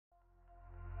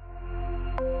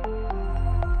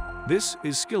This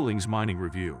is Skilling's Mining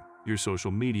Review, your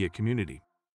social media community.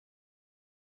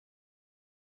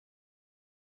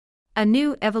 A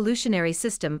new evolutionary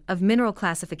system of mineral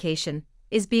classification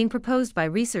is being proposed by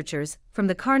researchers from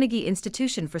the Carnegie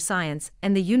Institution for Science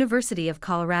and the University of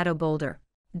Colorado Boulder.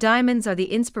 Diamonds are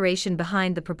the inspiration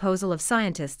behind the proposal of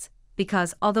scientists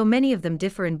because, although many of them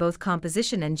differ in both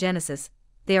composition and genesis,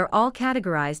 they are all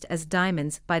categorized as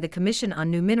diamonds by the Commission on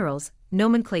New Minerals,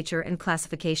 Nomenclature and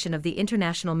Classification of the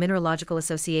International Mineralogical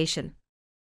Association.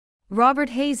 Robert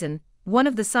Hazen, one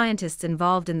of the scientists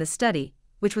involved in the study,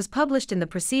 which was published in the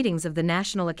Proceedings of the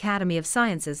National Academy of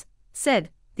Sciences,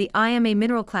 said, "The IMA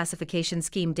mineral classification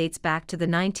scheme dates back to the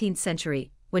 19th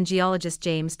century, when geologist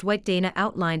James Dwight Dana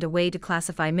outlined a way to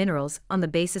classify minerals on the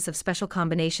basis of special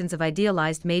combinations of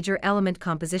idealized major element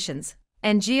compositions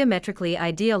and geometrically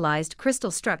idealized crystal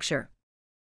structure.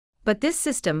 But this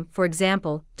system, for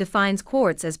example, defines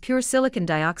quartz as pure silicon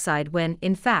dioxide when,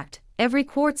 in fact, every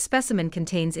quartz specimen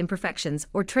contains imperfections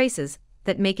or traces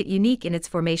that make it unique in its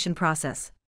formation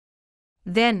process.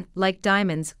 Then, like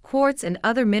diamonds, quartz and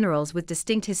other minerals with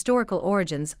distinct historical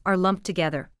origins are lumped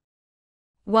together,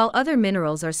 while other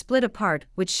minerals are split apart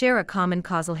which share a common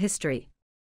causal history.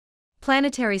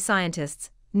 Planetary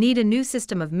scientists need a new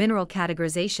system of mineral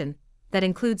categorization that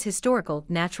includes historical,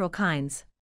 natural kinds.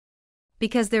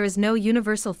 Because there is no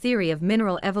universal theory of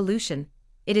mineral evolution,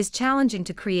 it is challenging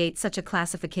to create such a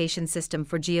classification system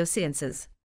for geosciences.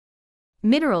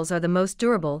 Minerals are the most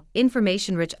durable,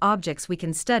 information-rich objects we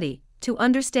can study to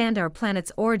understand our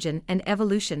planet's origin and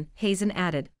evolution, Hazen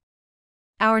added.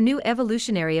 Our new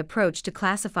evolutionary approach to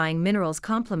classifying minerals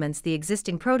complements the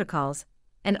existing protocols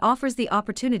and offers the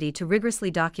opportunity to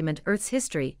rigorously document Earth's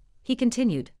history, he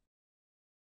continued.